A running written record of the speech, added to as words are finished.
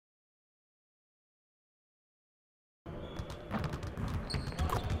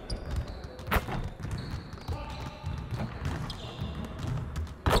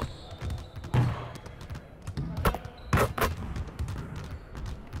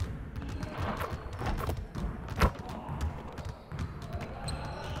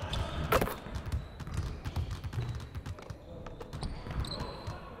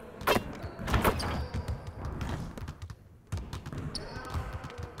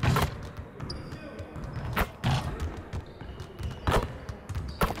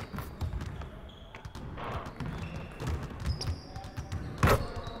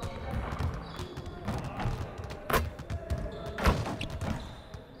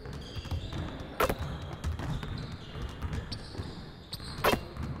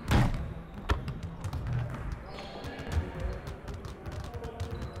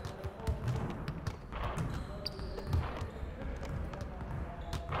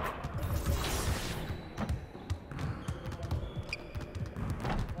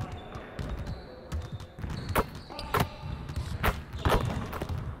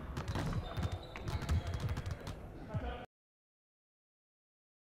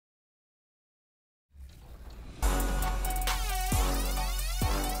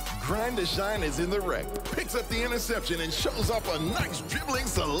crime to shine is in the wreck. Picks up the interception and shows off a nice dribbling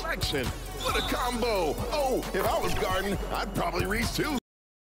selection. What a combo. Oh, if I was Garden, I'd probably reach too.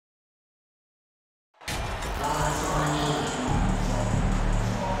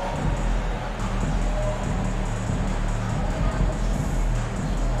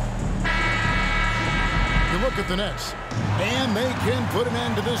 Look at the Nets, and they can put an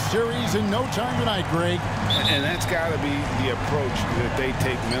end to this series in no time tonight, Greg. And that's got to be the approach that they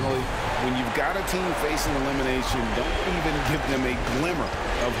take mentally. When you've got a team facing elimination, don't even give them a glimmer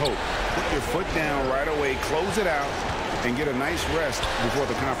of hope. Put your foot down right away, close it out, and get a nice rest before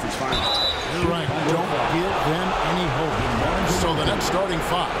the conference finals. You're right. Don't give them any hope. So the Nets starting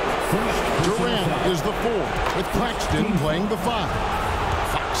five. Durant is the 4, with Claxton playing the 5.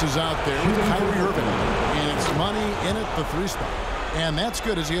 Fox is out there with Kyrie Irving, and it's money in at the 3 spot. And that's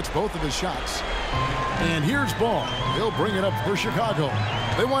good as he hits both of his shots. And here's Ball. He'll bring it up for Chicago.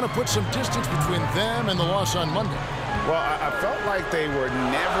 They want to put some distance between them and the loss on Monday. Well, I felt like they were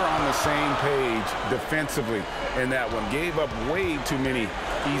never on the same page defensively in that one. Gave up way too many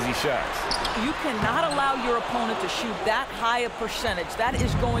easy shots. You cannot allow your opponent to shoot that high a percentage. That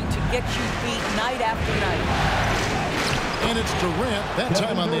is going to get you beat night after night. And it's Durant, that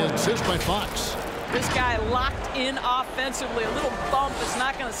time on the assist by Fox. This guy locked in offensively. A little bump is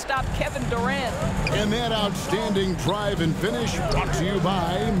not going to stop Kevin Durant. And that outstanding drive and finish brought to you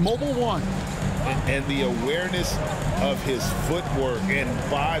by Mobile One. And the awareness of his footwork and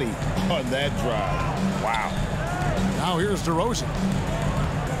body on that drive. Wow. Now here's DeRozan.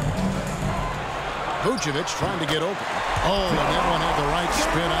 Vucevic trying to get open. Oh, and that one had the right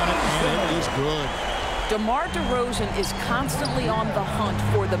spin on it, and it is good. DeMar DeRozan is constantly on the hunt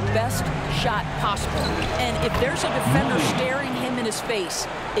for the best shot possible. And if there's a defender staring him in his face,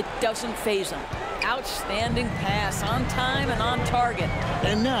 it doesn't faze him. Outstanding pass, on time and on target.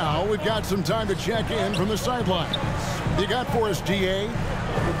 And now we've got some time to check in from the sidelines. You got for us, DA?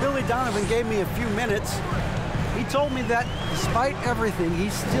 Well, Billy Donovan gave me a few minutes. He told me that despite everything, he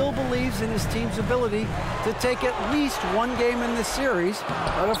still believes in his team's ability to take at least one game in this series.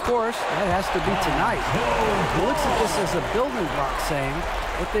 But of course, that has to be tonight. He looks at this as a building block, saying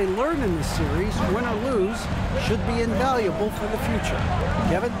what they learn in this series, win or lose, should be invaluable for the future.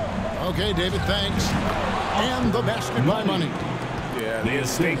 Kevin? Okay, David, thanks. And the basket by Money. Yeah,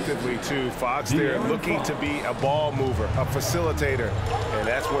 instinctively, too. Fox there looking to be a ball mover, a facilitator. And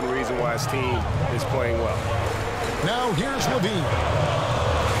that's one reason why his team is playing well. Now here's Levine.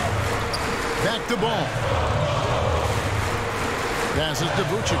 Back to Ball. Passes to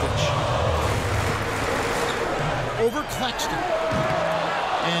Vucevic. Over Claxton.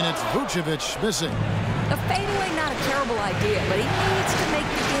 And it's Vucevic missing. A fadeaway, not a terrible idea, but he needs to make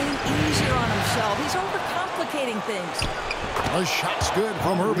the game easier on himself. He's overcomplicating things. A shot's good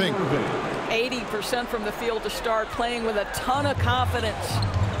from Irving. 80% from the field to start, playing with a ton of confidence.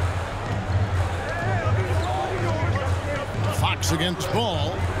 Fox against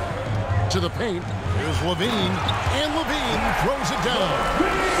Ball. To the paint. Here's Levine. And Levine throws it down.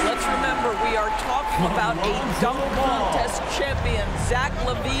 Let's remember, we are talking about a dunk contest champion. Zach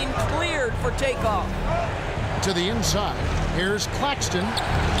LaVine cleared for takeoff. To the inside. Here's Claxton.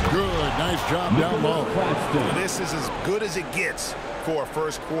 Good. Nice job down low. This is as good as it gets for a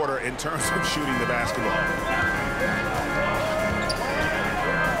first quarter in terms of shooting the basketball.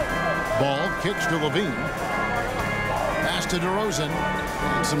 Ball kicks to Levine. Pass to DeRozan.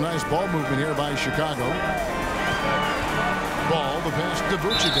 And some nice ball movement here by Chicago. Ball, the pass to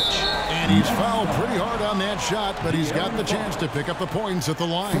Vucevic. And he's fouled pretty hard on that shot, but he's got the chance to pick up the points at the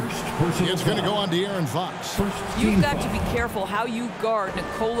line. It's going to go on to Aaron Fox. You've got to be careful how you guard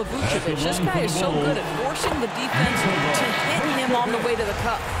Nikola Vucevic. This guy is so good at forcing the defense to hit him on the way to the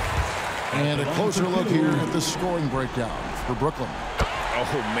cup. And a closer look here at the scoring breakdown for Brooklyn. Oh,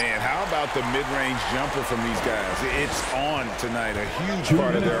 man, how about the mid-range jumper from these guys? It's on tonight, a huge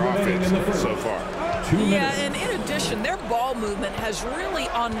part of their offense so far. Yeah, and in addition, their ball movement has really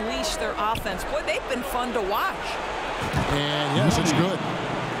unleashed their offense. Boy, they've been fun to watch. And yes, it's good.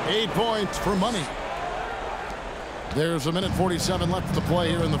 8 points for Money. There's a minute 47 left to play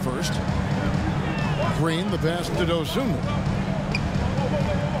here in the first. Green, the pass to Dosunmu.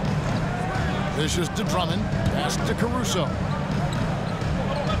 This is to Drummond. Pass to Caruso.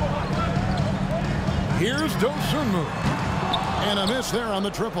 Here's Dosunmu. And a miss there on the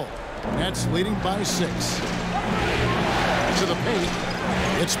triple. Nets leading by 6. To the paint.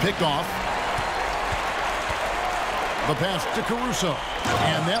 It's picked off. The pass to Caruso.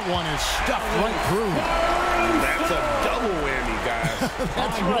 And that one is stuffed right through. That's a double whammy, guys.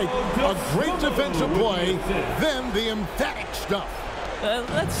 That's right. A great defensive play, then the emphatic stuff.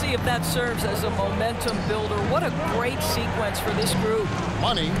 Let's see if that serves as a momentum builder. What a great sequence for this group.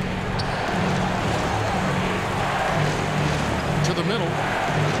 Money. To the middle.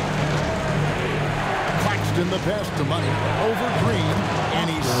 Claxton the pass to Money. Over Green. And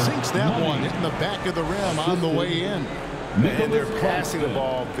he sinks that one in the back of the rim on the way in. And they're passing the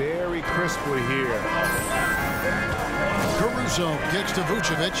ball very crisply here. Caruso kicks to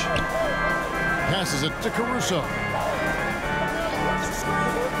Vucevic. Passes it to Caruso.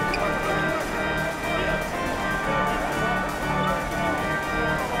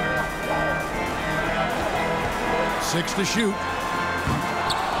 Six to shoot.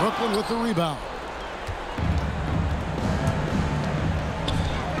 Brooklyn with the rebound.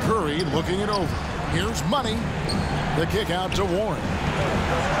 Curry looking it over. Here's Money. The kick out to Warren.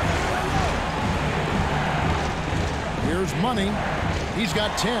 Here's Money. He's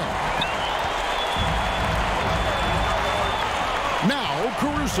got 10. Now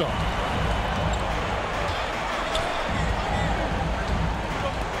Caruso.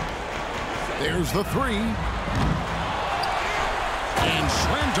 There's the three. And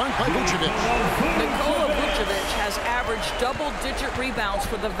slam dunk by Vucevic. Nikola Vucevic has averaged double-digit rebounds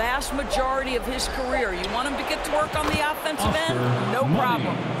for the vast majority of his career. You want him to get to work on the offensive end? No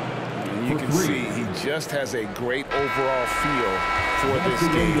problem. And you can see he just has a great overall feel for this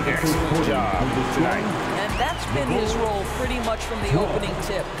game. Excellent job tonight. And that's been his role pretty much from the opening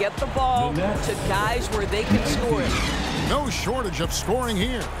tip. Get the ball to guys where they can score it. No shortage of scoring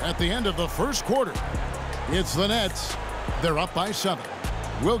here at the end of the first quarter. It's the Nets. They're up by 7.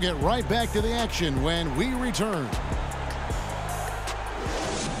 We'll get right back to the action when we return.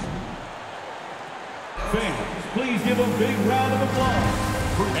 Fans, please give a big round of applause.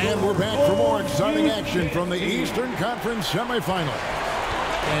 And we're back for more exciting action from the Eastern Conference semifinal.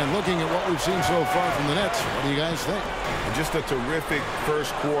 And looking at what we've seen so far from the Nets, what do you guys think? Just a terrific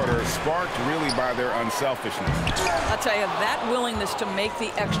first quarter, sparked really by their unselfishness. I'll tell you, that willingness to make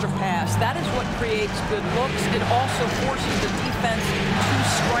the extra pass, that is what creates good looks. It also forces the defense to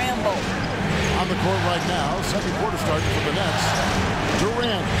scramble. On the court right now, second quarter starting for the Nets.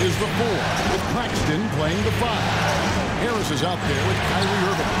 Durant is the 4, with Claxton playing the 5. Harris is out there with Kyrie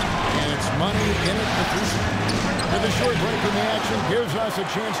Irving. And it's Money in it for Tucson. And the short break in the action gives us a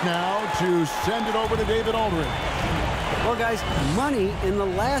chance now to send it over to David Aldridge. Well, guys, Money in the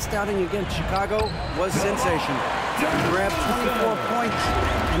last outing against Chicago was sensational. He grabbed 24 points,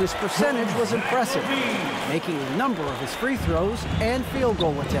 and his percentage was impressive, making a number of his free throws and field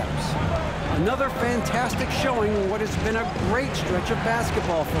goal attempts. Another fantastic showing in what has been a great stretch of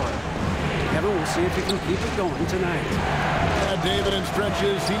basketball for him. Kevin, we'll see if he can keep it going tonight. Yeah, David, in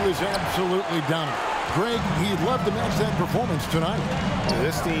stretches, he was absolutely dominant. Greg, he'd love to match that performance tonight.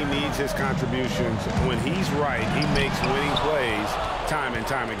 This team needs his contributions. When he's right, he makes winning plays time and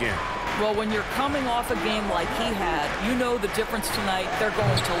time again. Well, when you're coming off a game like he had, you know the difference tonight. They're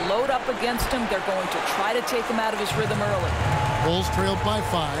going to load up against him. They're going to try to take him out of his rhythm early. Bulls trailed by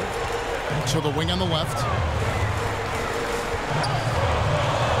 5. To the wing on the left.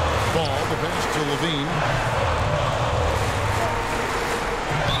 Ball, the pass to Levine.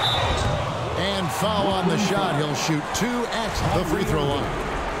 And foul on the shot. He'll shoot 2 at the free throw line.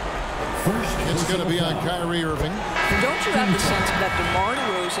 It's going to be on Kyrie Irving. Don't you have the sense that DeMar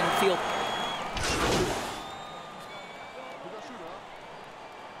DeRozan feels...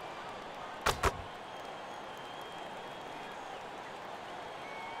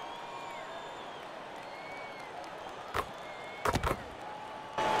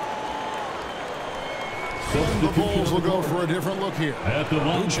 The Bulls will go for a different look here.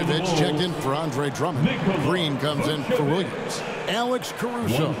 Vucevic checked in for Andre Drummond. Green comes in for Williams. Alex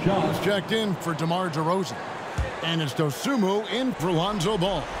Caruso is checked in for DeMar DeRozan. And it's Dosunmu in for Lonzo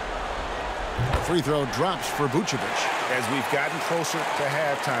Ball. Free throw drops for Vucevic. As we've gotten closer to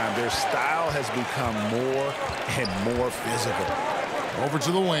halftime, their style has become more and more physical. Over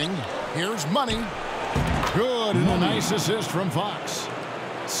to the wing. Here's Money. Good, and a nice assist from Fox.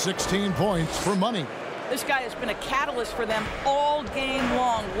 16 points for Money. This guy has been a catalyst for them all game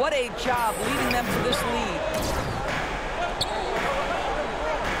long. What a job leading them to this lead.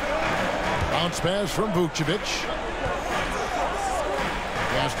 Bounce pass from Vucevic.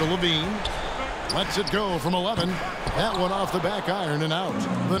 Pass to Levine. Lets it go from 11. That one off the back iron and out.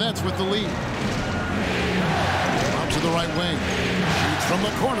 The Nets with the lead. Out to the right wing. Shoots from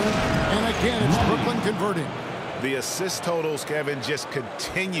the corner. And again, it's Brooklyn converting. The assist totals, Kevin, just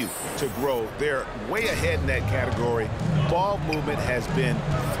continue to grow. They're way ahead in that category. Ball movement has been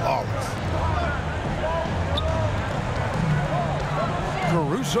flawless.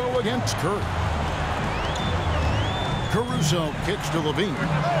 Caruso against Curry. Caruso kicks to Levine.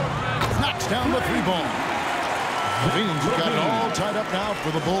 Knocks down the 3 ball. Levine's got it all tied up now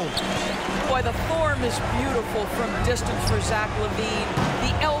for the Bulls. Boy, the form is beautiful from distance for Zach LaVine.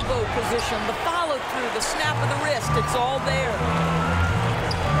 The elbow position, the follow through, the snap of the wrist, it's all there.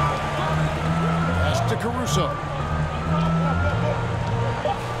 Pass to Caruso.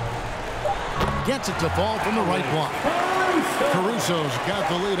 Gets it to fall from the right block. Caruso's got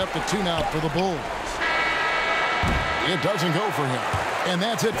the lead up to 2 now for the Bulls. It doesn't go for him. And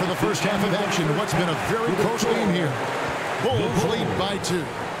that's it for the first half of action. What's been a very close game here. Bulls lead by 2.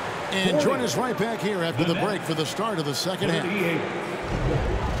 And join us right back here after the break for the start of the second half.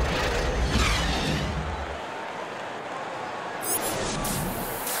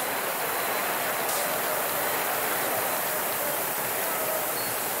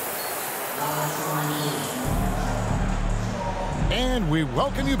 And we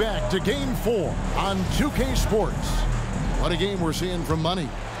welcome you back to Game 4 on 2K Sports. What a game we're seeing from Money.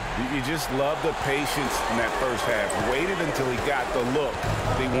 You just love the patience in that first half. Waited until he got the look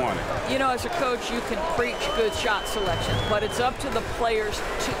they wanted. You know, as a coach, you can preach good shot selection, but it's up to the players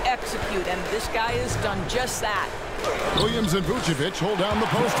to execute, and this guy has done just that. Williams and Vucevic hold down the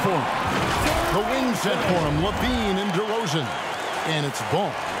post for him. The wing set for him, LaVine and DeRozan. And it's Ball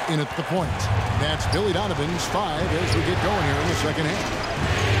in at the point. That's Billy Donovan's 5 as we get going here in the second half.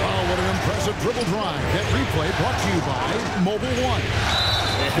 Oh, what an impressive dribble drive. That replay brought to you by Mobile One.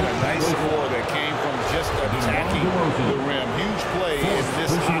 And a nice score that came from just attacking the rim. Huge play in this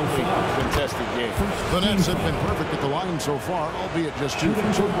hotly contested game. The Nets have been perfect at the line so far, albeit just 2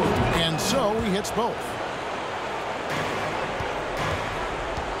 for 2. And so he hits both.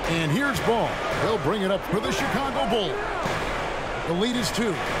 And here's Ball. They'll bring it up for the Chicago Bulls. The lead is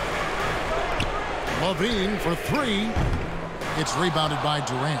 2. LaVine for 3. It's rebounded by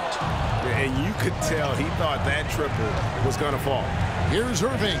Durant. And you could tell he thought that triple was going to fall. Here's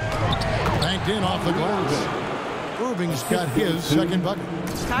Irving. Banked in off the glass. Irving's got his second bucket.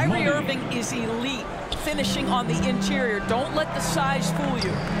 Kyrie Irving is elite, finishing on the interior. Don't let the size fool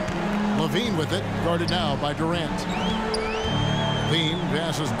you. LaVine with it, guarded now by Durant. LaVine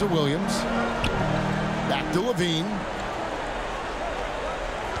passes to Williams. Back to LaVine.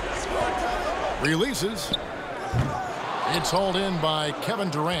 Releases. It's hauled in by Kevin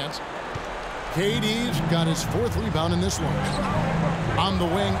Durant. KD's got his 4th rebound in this one. On the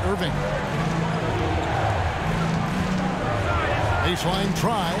wing, Irving. Baseline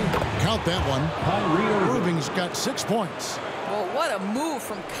try. Count that one. Irving's got 6 points. Well, what a move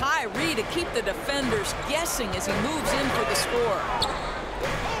from Kyrie to keep the defenders guessing as he moves in for the score.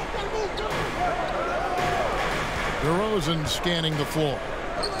 DeRozan scanning the floor.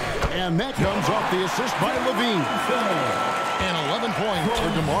 And that comes off the assist by LaVine. And 11 points for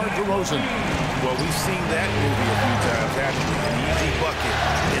DeMar DeRozan. Well, we've seen that movie a few times, haven't we? An easy bucket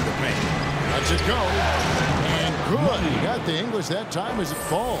in the paint. Lets it go. And good. He got the English that time as it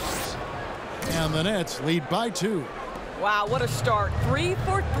falls. And the Nets lead by 2. Wow, what a start. 3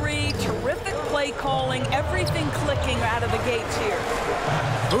 for 3. Terrific play calling. Everything clicking out of the gates here.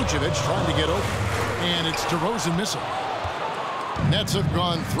 Vucevic trying to get open. And it's DeRozan missing. Nets have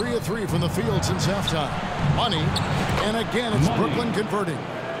gone 3 of 3 from the field since halftime. Money. And again, it's Brooklyn converting.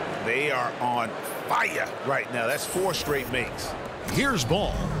 They are on fire right now. That's 4 straight makes. Here's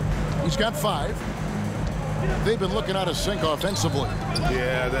Ball. He's got 5. They've been looking out of sync offensively.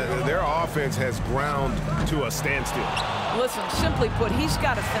 Yeah, their offense has ground to a standstill. Listen, simply put, he's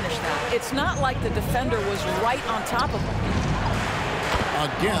got to finish that. It's not like the defender was right on top of him.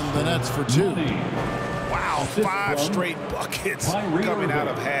 Again, the Nets for 2. Wow, 5 straight buckets coming out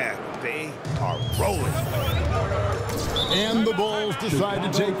of half. They are rolling. And the Bulls decide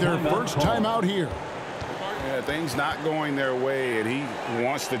to take their first time out here. Yeah, things not going their way, and he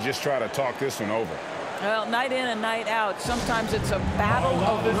wants to just try to talk this one over. Well, night in and night out, sometimes it's a battle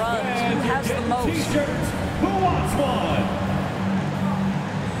of runs. Who has the most? Who wants one?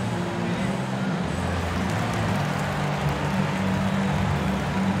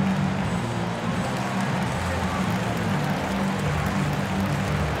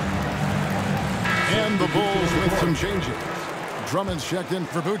 And the Bulls with some changes. Drummond's checked in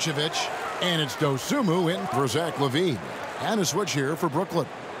for Vucevic, and it's Dosunmu in for Zach LaVine. And a switch here for Brooklyn.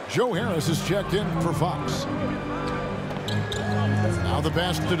 Joe Harris is checked in for Fox. Now the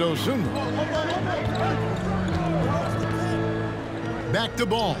pass to Dosunmu. Back to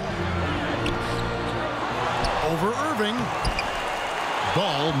Ball. Over Irving.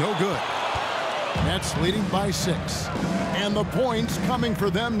 Ball no good. Nets leading by 6. And the points coming for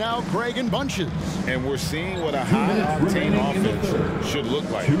them now, Craig, in bunches. And we're seeing what a high-octane offense should look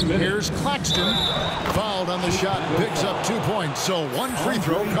like. Here's Claxton. Fouled on the shot, picks up 2 points. So 1 free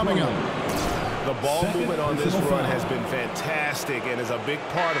throw coming up. The ball movement on this run has been fantastic and is a big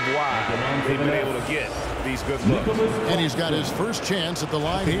part of why they've been able to get these good looks. And he's got his first chance at the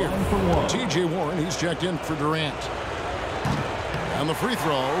line here. T.J. Warren, he's checked in for Durant. And the free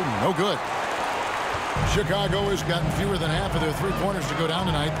throw, no good. Chicago has gotten fewer than half of their three-pointers to go down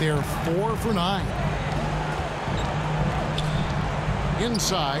tonight. They're 4 for 9.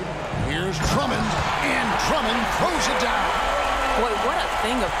 Inside, here's Drummond, and Drummond throws it down. Boy, what a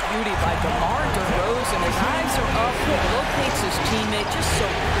thing of beauty by DeMar DeRozan. His eyes are up, he locates his teammate, just so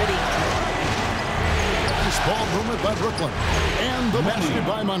pretty. Nice ball movement by Brooklyn, and the basket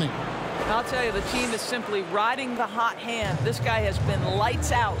by Money. I'll tell you, the team is simply riding the hot hand. This guy has been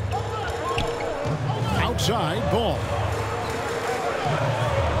lights out. Outside, Ball.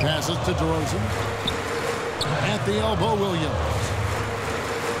 Passes to DeRozan. At the elbow, Williams.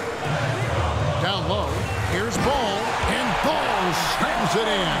 Down low, here's Ball, and Ball slams it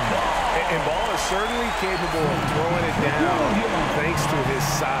in. And Ball is certainly capable of throwing it down thanks to his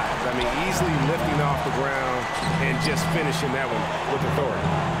size. I mean, easily lifting off the ground and just finishing that one with authority.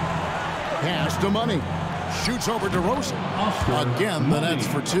 Pass to Money. Shoots over DeRozan. Again, the Nets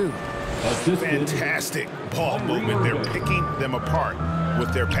for 2. Fantastic ball movement. They're picking them apart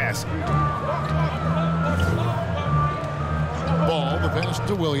with their passing. Ball, the pass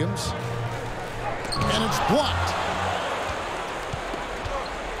to Williams. And it's blocked.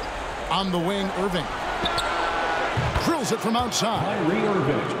 On the wing, Irving. Drills it from outside.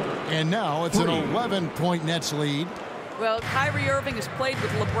 And now it's an 11-point Nets lead. Well, Kyrie Irving has played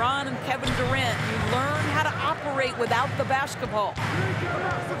with LeBron and Kevin Durant. You learn how to operate without the basketball.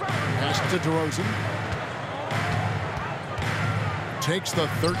 Pass to DeRozan. Takes the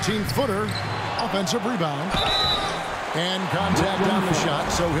 13-footer. Offensive rebound. And contact on the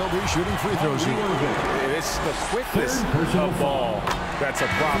shot, so he'll be shooting free throws here. It's the quickness of ball that's a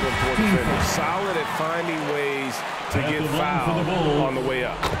problem for defenders. Solid at finding ways to get fouled on the way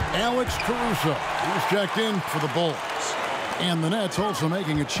up. Alex Caruso, who's checked in for the Bulls. And the Nets also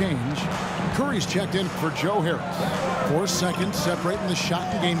making a change. Curry's checked in for Joe Harris. 4 seconds separating the shot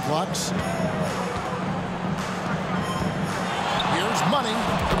and game clocks. Here's Money.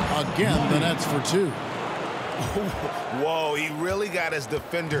 Again, the Nets for 2. Whoa, he really got his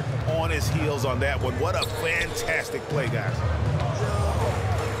defender on his heels on that one. What a fantastic play, guys.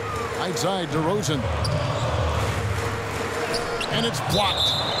 Outside DeRozan. And it's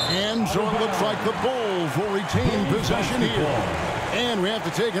blocked. And so it looks like the Bulls will retain possession here. And we have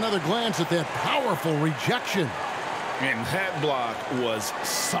to take another glance at that powerful rejection. And that block was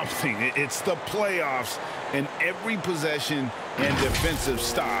something. It's the playoffs, and every possession and defensive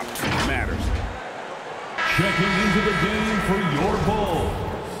stop matters. Checking into the game for your Bulls,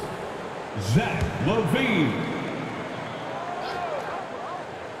 Zach LaVine.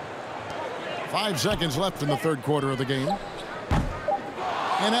 5 seconds left in the third quarter of the game.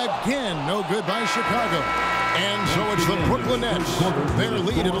 And again, no good by Chicago. And so it's the Brooklyn Nets. Their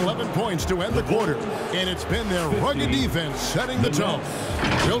lead at 11 points to end the quarter. And it's been their rugged defense setting the tone.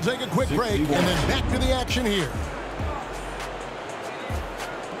 We'll take a quick break and then back to the action here.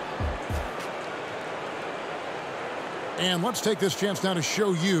 And let's take this chance now to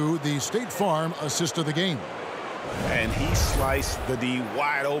show you the State Farm assist of the game. And he sliced the D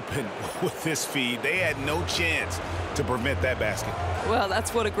wide open with this feed. They had no chance to prevent that basket. Well,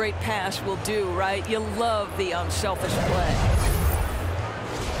 that's what a great pass will do, right? You love the unselfish play.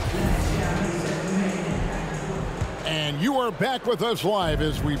 And you are back with us live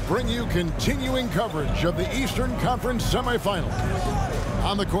as we bring you continuing coverage of the Eastern Conference semifinals.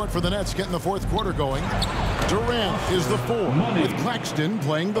 On the court for the Nets, getting the fourth quarter going. Durant is the 4, with Claxton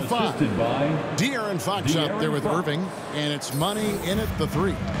playing the 5. De'Aaron Fox out there with Irving, and it's Money in at the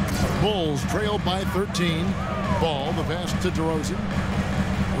 3. Bulls trail by 13. Ball, the pass to DeRozan.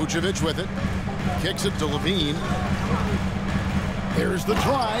 Vucevic with it. Kicks it to LaVine. There's the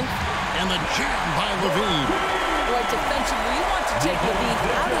drive, and the jam by LaVine. Well, defensively, you want to take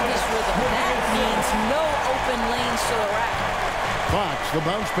LaVine out of this rhythm. That means no open lanes to the rack. Fox, the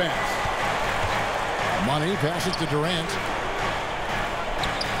bounce pass. Money passes to Durant.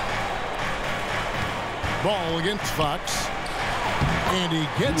 Ball against Fox. And he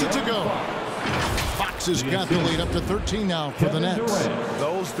gets it to go. Fox has got the lead up to 13 now for the Nets.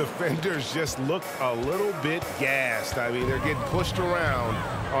 Those defenders just look a little bit gassed. I mean, they're getting pushed around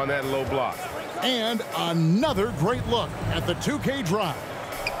on that low block. And another great look at the 2K drive.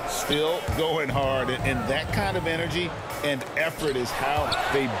 Still going hard, and that kind of energy and effort is how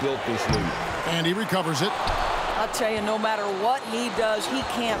they built this lead. And he recovers it. I'll tell you, no matter what he does, he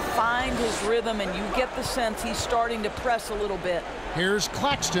can't find his rhythm, and you get the sense he's starting to press a little bit. Here's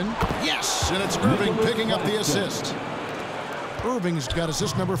Claxton. Yes, and it's Irving picking up the assist. Irving's got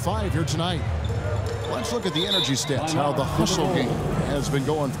assist number 5 here tonight. Let's look at the energy stats, how the hustle game has been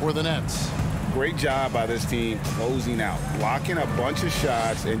going for the Nets. Great job by this team closing out, blocking a bunch of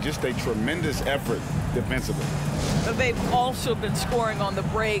shots, and just a tremendous effort defensively. But they've also been scoring on the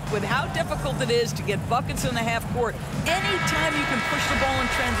break. With how difficult it is to get buckets in the half court, anytime you can push the ball in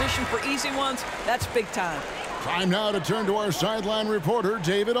transition for easy ones, that's big time. Time now to turn to our sideline reporter,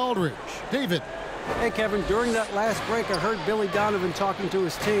 David Aldridge. David. Hey, Kevin, during that last break, I heard Billy Donovan talking to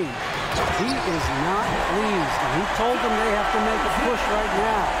his team. He is not pleased, and he told them they have to make a push right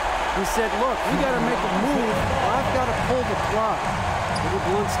now. He said, look, we got to make a move, or I've got to pull the plug. Pretty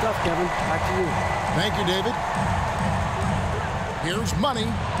blunt stuff, Kevin. Back to you. Thank you, David. Here's Money.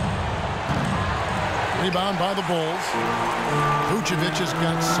 Rebound by the Bulls. Vucevic has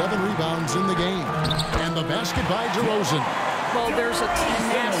got 7 rebounds in the game. And the basket by DeRozan. Well, there's a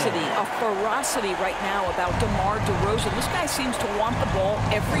tenacity, a ferocity right now about DeMar DeRozan. This guy seems to want the ball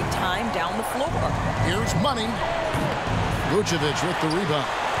every time down the floor. Here's Money. Vucevic with the rebound.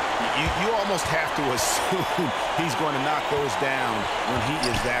 You almost have to assume he's going to knock those down when he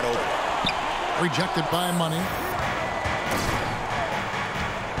is that open. Rejected by Money.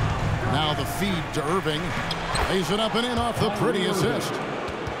 Now the feed to Irving. Lays it up and in off the pretty assist.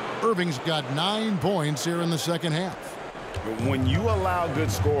 Irving's got 9 points here in the second half. When you allow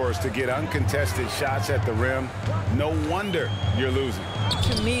good scorers to get uncontested shots at the rim, no wonder you're losing.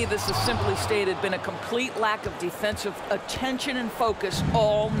 To me, this has simply stated been a complete lack of defensive attention and focus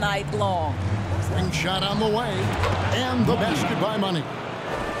all night long. Ring shot on the way, and the basket by Money.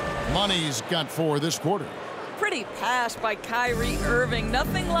 Money's got 4 this quarter. Pretty pass by Kyrie Irving.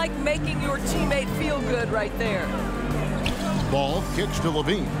 Nothing like making your teammate feel good right there. Ball kicks to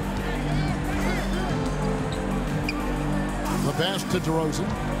Levine. The pass to DeRozan.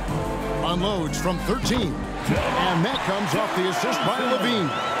 Unloads from 13. And that comes off the assist by Levine.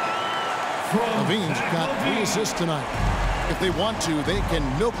 Levine's got 3 assists tonight. If they want to, they can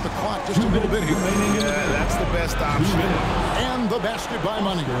milk the clock just a little bit here. Yeah, that's the best option. And the basket by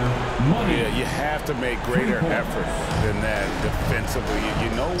Money. Yeah, you have to make greater effort than that defensively.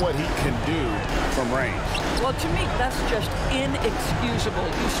 You know what he can do from range. Well, to me, that's just inexcusable.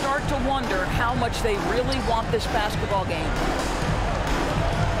 You start to wonder how much they really want this basketball game.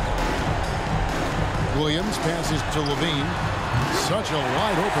 Williams passes to Levine. Such a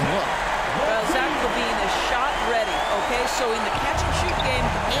wide open look. Well, Zach LaVine is shot ready, okay? So in the catch-and-shoot game,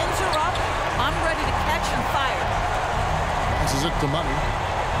 ends are up. I'm ready to catch and fire. Passes it to Money.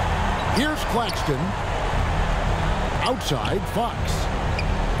 Here's Claxton. Outside, Fox.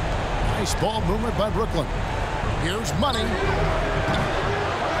 Nice ball movement by Brooklyn. Here's Money.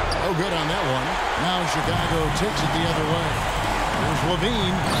 Oh, good on that one. Now Chicago takes it the other way. Here's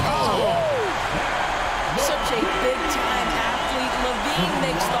Levine. Oh! Such a big-time athlete. Levine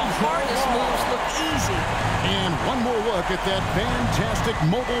makes the hardest moves look easy. And one more look at that fantastic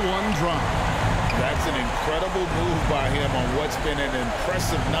mobile 1 drive. That's an incredible move by him on what's been an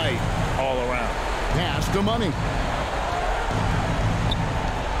impressive night all around. Pass to Money.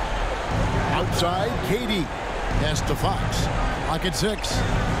 Outside, KD. Pass to Fox. Lock at 6.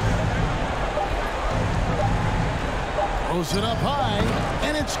 Throws it up high,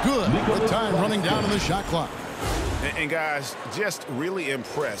 and it's good. With time running down on the shot clock. And guys, just really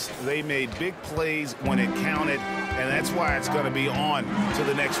impressed. They made big plays when it counted, and that's why it's going to be on to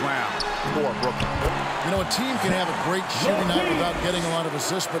the next round for Brooklyn. You know, a team can have a great shooting night without getting a lot of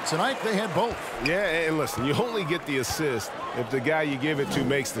assists, but tonight they had both. Yeah, and listen, you only get the assist if the guy you give it to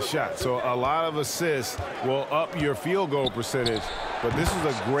makes the shot. So a lot of assists will up your field goal percentage, but this is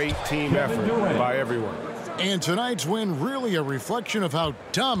a great team effort by everyone. And tonight's win really a reflection of how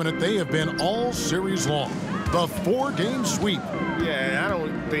dominant they have been all series long. The 4-game sweep. Yeah, and I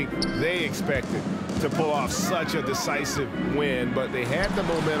don't think they expected to pull off such a decisive win, but they had the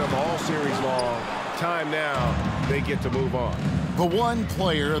momentum all series long. Time now, they get to move on. The one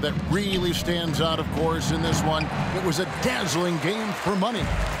player that really stands out, of course, in this one, it was a dazzling game for Money.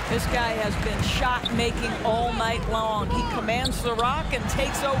 This guy has been shot-making all night long. He commands the rock and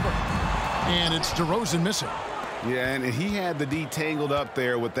takes over. And it's DeRozan missing. Yeah, and he had the D tangled up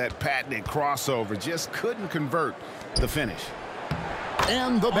there with that patented crossover. Just couldn't convert the finish.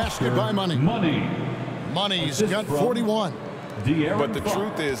 And the basket by Money. Money's got 41. But the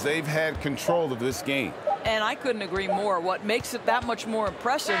truth is they've had control of this game. And I couldn't agree more. What makes it that much more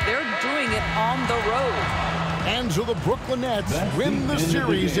impressive, they're doing it on the road. And so the Brooklyn Nets win the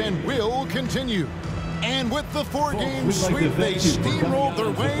series and will continue. And with the four-game sweep, they steamrolled their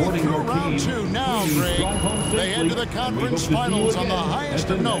way through round two. Now, Greg, they head to the conference finals on the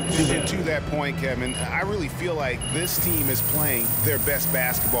highest of notes. And to that point, Kevin, I really feel like this team is playing their best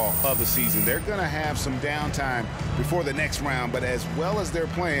basketball of the season. They're going to have some downtime before the next round, but as well as they're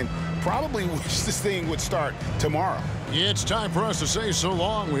playing, probably wish this thing would start tomorrow. It's time for us to say so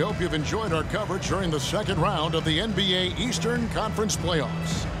long. We hope you've enjoyed our coverage during the second round of the NBA Eastern Conference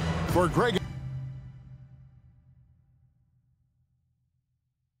Playoffs. For Greg.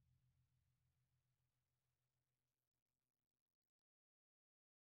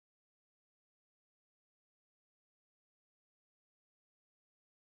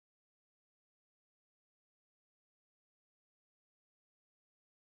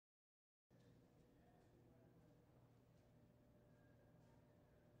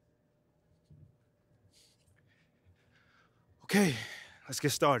 Okay, let's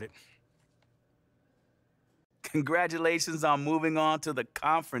get started. Congratulations on moving on to the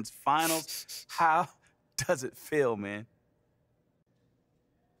conference finals. How does it feel, man?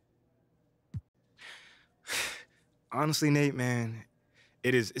 Honestly, Nate, man,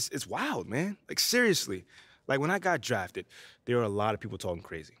 it's wild, man. Like, seriously. Like, when I got drafted, there were a lot of people talking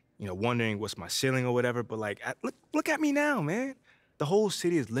crazy, you know, wondering what's my ceiling or whatever, but, like, look at me now, man. The whole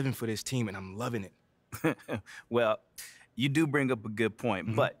city is living for this team, and I'm loving it. Well, you do bring up a good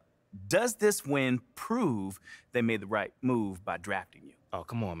point, but does this win prove they made the right move by drafting you? Oh,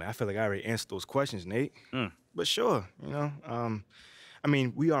 come on, man. I feel like I already answered those questions, Nate. But sure, you know. I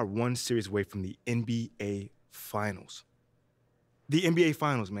mean, we are one series away from the NBA Finals. The NBA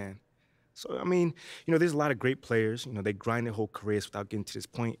Finals, man. So, I mean, you know, there's a lot of great players. You know, they grind their whole careers without getting to this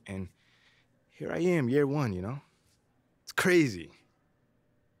point, and here I am, year one, you know? It's crazy.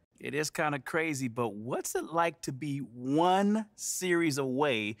 It is kind of crazy, but what's it like to be one series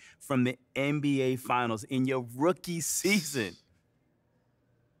away from the NBA Finals in your rookie season?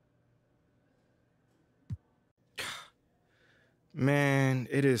 Man,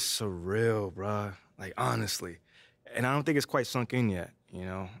 it is surreal, bruh. Like, honestly. And I don't think it's quite sunk in yet, you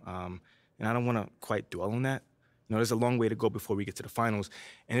know? And I don't want to quite dwell on that. You know, there's a long way to go before we get to the finals.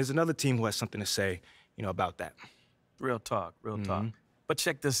 And there's another team who has something to say, you know, about that. Real talk, real talk. But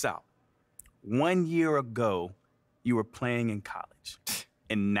check this out. 1 year ago, you were playing in college.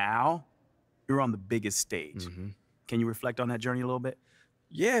 And now, you're on the biggest stage. Can you reflect on that journey a little bit?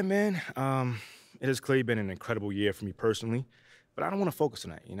 Yeah, man. It has clearly been an incredible year for me personally. But I don't want to focus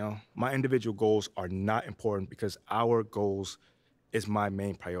on that, you know? My individual goals are not important because our goals is my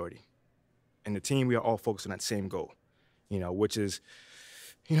main priority. And the team, we are all focused on that same goal, you know, which is,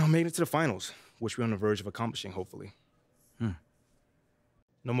 you know, making it to the finals, which we're on the verge of accomplishing, hopefully.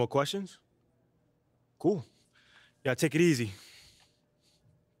 No more questions? Cool. Yeah, take it easy.